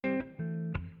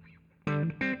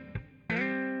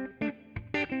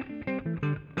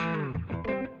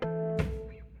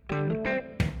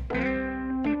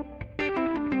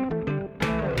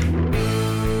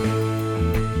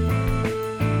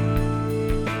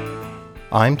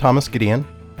I'm Thomas Gideon,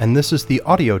 and this is the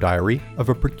audio diary of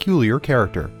a peculiar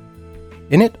character.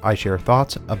 In it, I share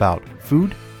thoughts about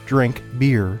food, drink,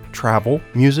 beer, travel,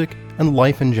 music, and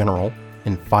life in general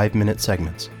in 5-minute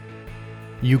segments.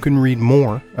 You can read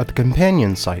more at the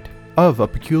companion site of A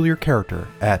Peculiar Character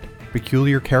at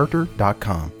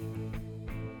peculiarcharacter.com.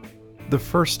 The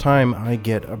first time I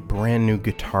get a brand new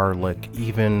guitar lick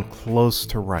even close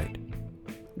to right,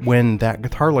 when that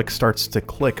guitar lick starts to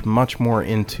click much more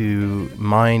into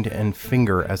mind and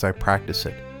finger as I practice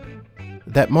it.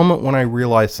 That moment when I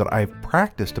realize that I've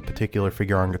practiced a particular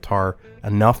figure on guitar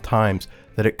enough times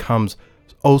that it comes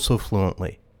oh so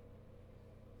fluently.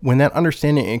 When that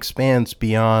understanding expands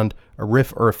beyond a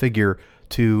riff or a figure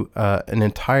to an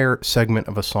entire segment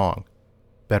of a song.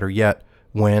 Better yet,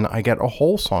 when I get a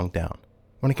whole song down,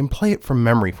 when I can play it from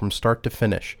memory from start to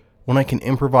finish, when I can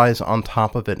improvise on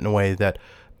top of it in a way that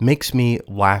makes me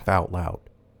laugh out loud.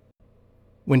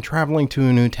 When traveling to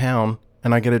a new town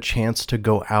and I get a chance to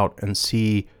go out and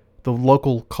see the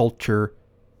local culture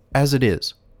as it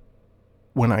is.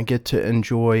 When I get to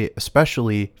enjoy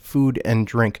especially food and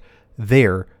drink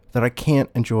there that I can't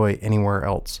enjoy anywhere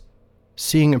else.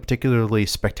 Seeing a particularly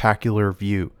spectacular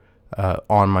view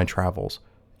on my travels.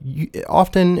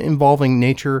 Often involving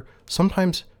nature,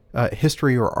 sometimes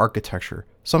history or architecture.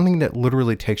 Something that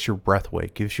literally takes your breath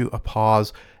away, gives you a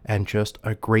pause and just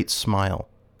a great smile.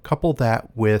 Couple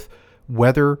that with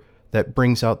weather that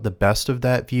brings out the best of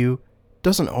that view.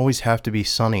 Doesn't always have to be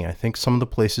sunny. I think some of the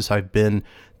places I've been,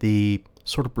 the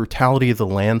sort of brutality of the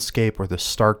landscape or the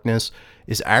starkness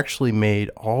is actually made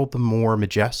all the more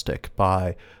majestic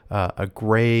by a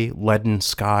gray, leaden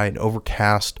sky, an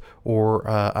overcast, or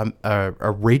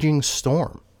a raging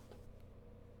storm.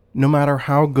 No matter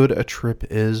how good a trip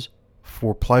is,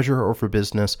 for pleasure or for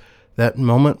business, that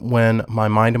moment when my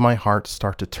mind and my heart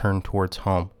start to turn towards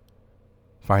home.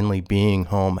 Finally being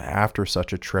home after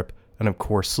such a trip, and of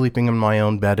course sleeping in my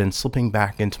own bed and slipping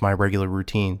back into my regular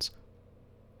routines.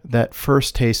 That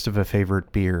first taste of a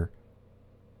favorite beer,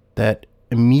 that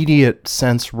immediate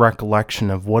sense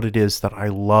recollection of what it is that I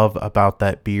love about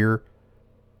that beer,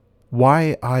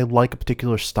 why I like a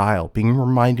particular style, being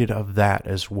reminded of that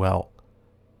as well.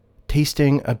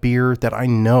 Tasting a beer that I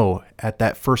know at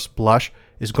that first blush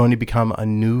is going to become a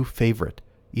new favorite,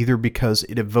 either because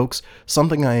it evokes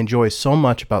something I enjoy so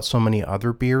much about so many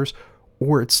other beers,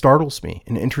 or it startles me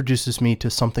and introduces me to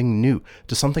something new,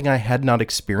 to something I had not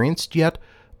experienced yet,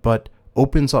 but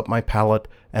opens up my palate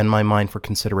and my mind for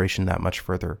consideration that much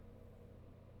further.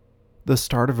 The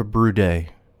start of a brew day,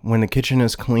 when the kitchen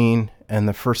is clean and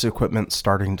the first equipment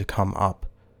starting to come up.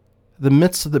 The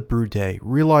midst of the brew day,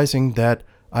 realizing that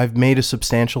I've made a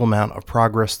substantial amount of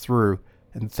progress through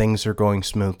and things are going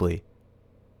smoothly.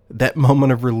 That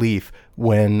moment of relief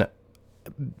when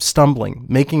stumbling,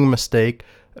 making a mistake,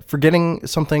 forgetting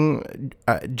something,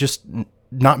 just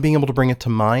not being able to bring it to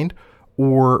mind,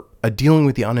 or dealing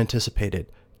with the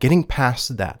unanticipated, getting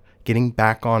past that, getting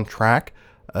back on track,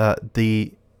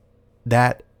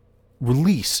 that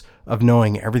release of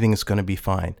knowing everything is going to be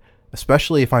fine,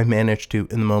 especially if I manage to,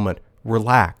 in the moment,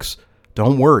 relax,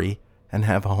 don't worry, and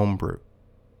have a home brew.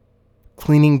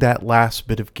 Cleaning that last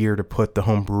bit of gear to put the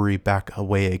home brewery back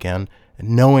away again,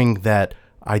 and knowing that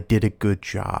I did a good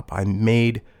job. I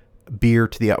made beer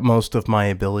to the utmost of my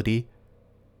ability.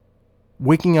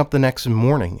 Waking up the next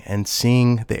morning and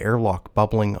seeing the airlock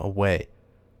bubbling away,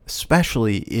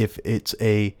 especially if it's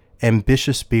a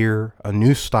ambitious beer, a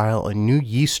new style, a new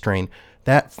yeast strain,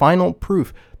 that final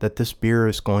proof that this beer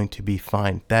is going to be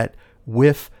fine. That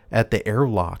whiff at the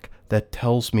airlock that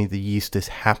tells me the yeast is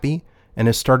happy and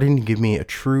is starting to give me a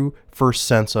true first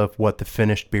sense of what the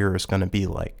finished beer is going to be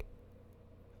like.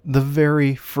 The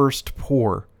very first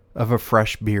pour of a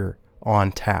fresh beer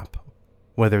on tap,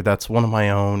 whether that's one of my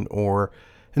own or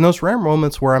in those rare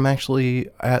moments where I'm actually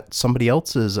at somebody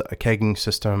else's kegging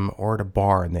system or at a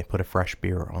bar and they put a fresh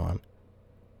beer on.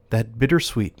 That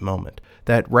bittersweet moment,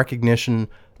 that recognition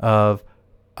of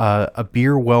a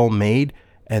beer well made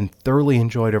and thoroughly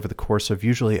enjoyed over the course of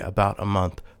usually about a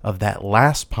month of that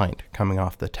last pint coming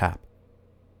off the tap.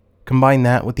 Combine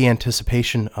that with the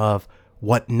anticipation of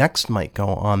what next might go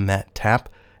on that tap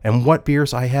and what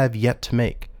beers I have yet to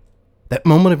make. That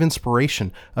moment of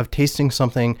inspiration of tasting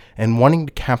something and wanting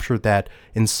to capture that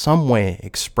in some way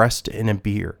expressed in a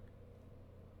beer.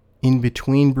 In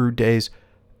between brew days,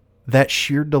 that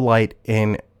sheer delight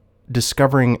in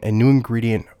discovering a new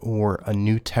ingredient or a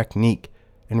new technique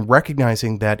and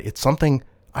recognizing that it's something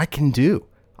I can do.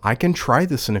 I can try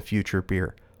this in a future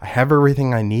beer. I have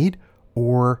everything I need,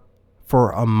 or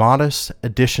for a modest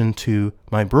addition to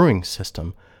my brewing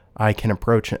system, I can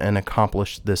approach and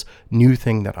accomplish this new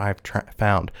thing that I've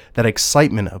found, that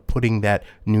excitement of putting that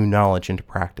new knowledge into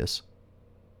practice.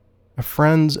 A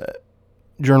friend's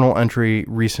journal entry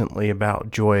recently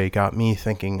about joy got me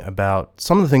thinking about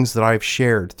some of the things that I've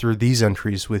shared through these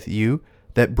entries with you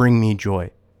that bring me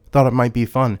joy. Thought it might be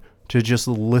fun to just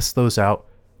list those out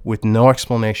with no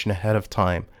explanation ahead of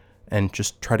time and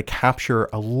just try to capture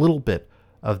a little bit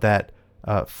of that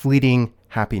fleeting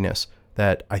happiness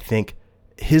that I think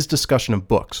his discussion of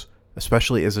books,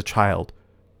 especially as a child,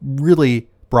 really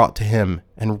brought to him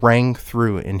and rang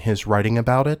through in his writing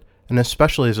about it, and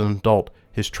especially as an adult,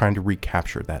 his trying to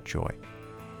recapture that joy.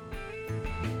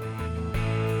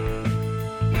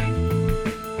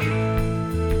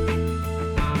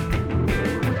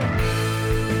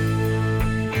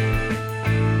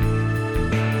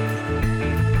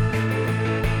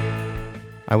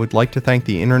 I would like to thank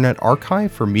the Internet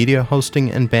Archive for media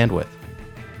hosting and bandwidth.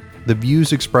 The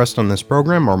views expressed on this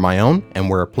program are my own, and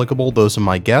where applicable, those of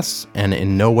my guests, and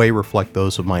in no way reflect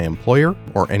those of my employer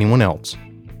or anyone else.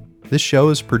 This show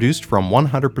is produced from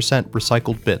 100%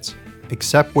 recycled bits.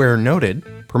 Except where noted,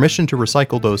 permission to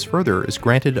recycle those further is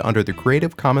granted under the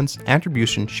Creative Commons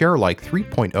Attribution Sharealike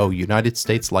 3.0 United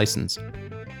States license.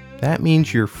 That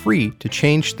means you're free to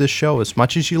change this show as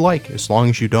much as you like, as long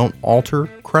as you don't alter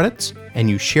credits and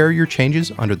you share your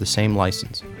changes under the same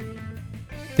license.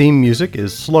 Theme music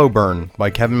is Slow Burn by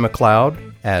Kevin MacLeod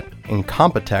at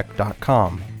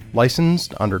Incompetech.com,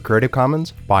 licensed under Creative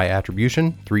Commons by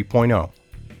Attribution 3.0.